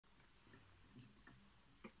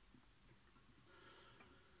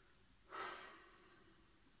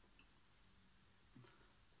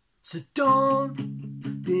So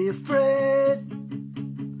don't be afraid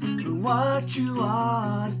of what you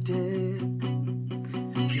are today.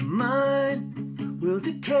 Your mind will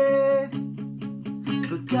decay,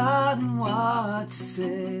 forgotten what to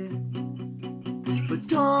say. But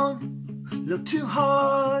don't look too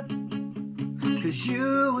hard, 'cause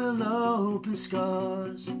you will open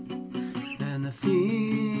scars. And the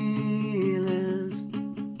feelings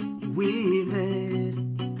we made,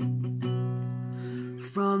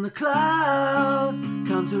 from the cloud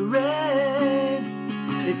comes the rain.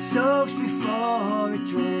 It soaks before it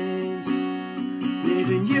drains,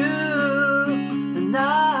 leaving you and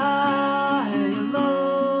I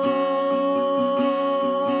alone.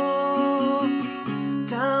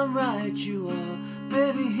 Downright you are,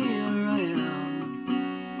 baby, here I am.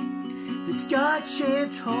 This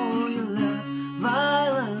God-shaped hole you left,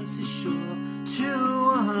 violence is sure to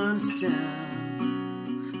understand.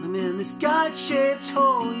 I'm in this God-shaped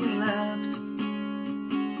hole you left.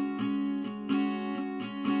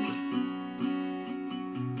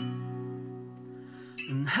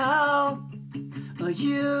 And how are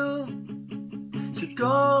you so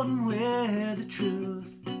golden with the truth?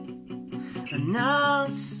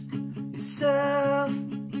 Announce yourself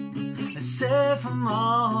as safe from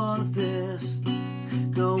all of this.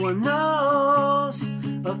 No one knows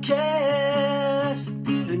or cares,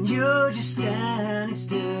 and you're just standing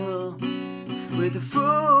still, with the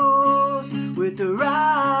fools, with their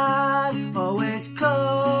eyes always closed.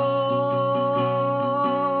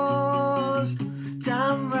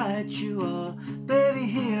 Damn right you are, baby,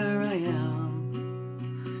 here I am.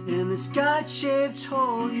 In this God-shaped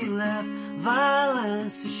hole you left,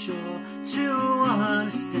 violence is sure to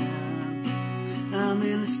understand. I'm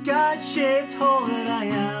in this God-shaped hole that I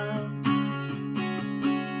am.